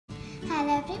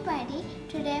Hello everybody,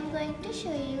 today I am going to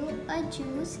show you a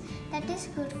juice that is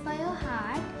good for your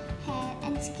heart, hair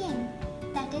and skin.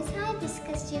 That is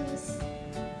hibiscus juice.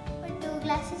 For 2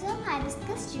 glasses of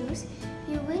hibiscus juice,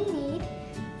 you will need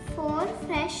 4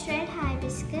 fresh red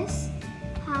hibiscus,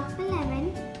 half a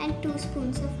lemon and 2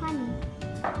 spoons of honey.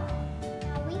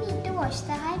 Now we need to wash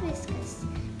the hibiscus.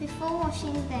 Before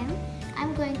washing them, I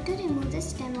am going to remove the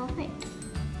stem of it.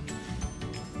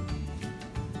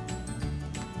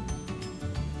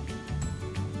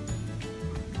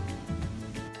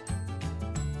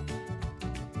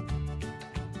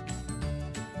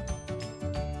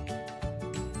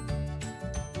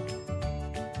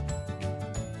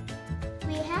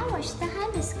 We have washed the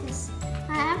hibiscus.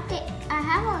 I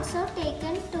have also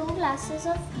taken 2 glasses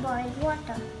of boiled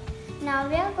water. Now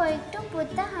we are going to put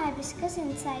the hibiscus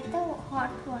inside the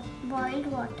boiled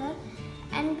water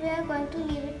and we are going to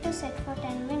leave it to set for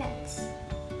 10 minutes.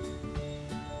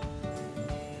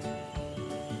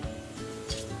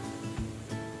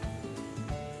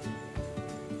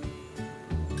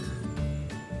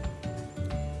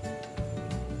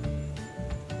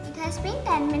 It has been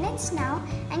 10 minutes now,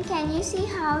 and can you see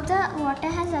how the water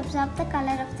has absorbed the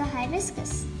color of the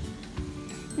hibiscus?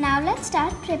 Now let's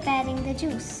start preparing the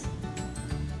juice.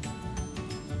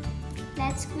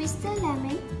 Let's squeeze the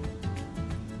lemon.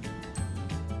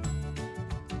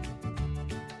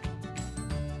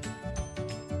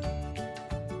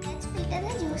 Let's filter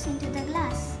the juice into the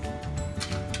glass.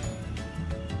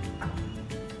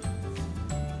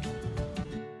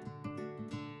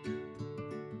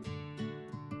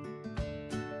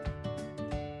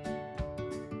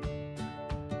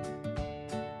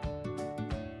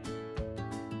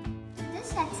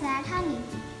 Let's add honey.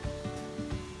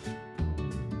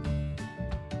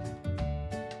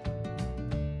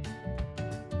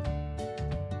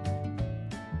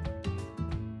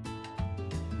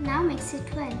 Now mix it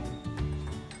well.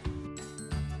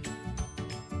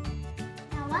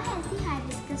 Now our healthy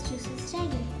hibiscus juice is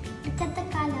ready. Look at the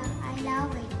color.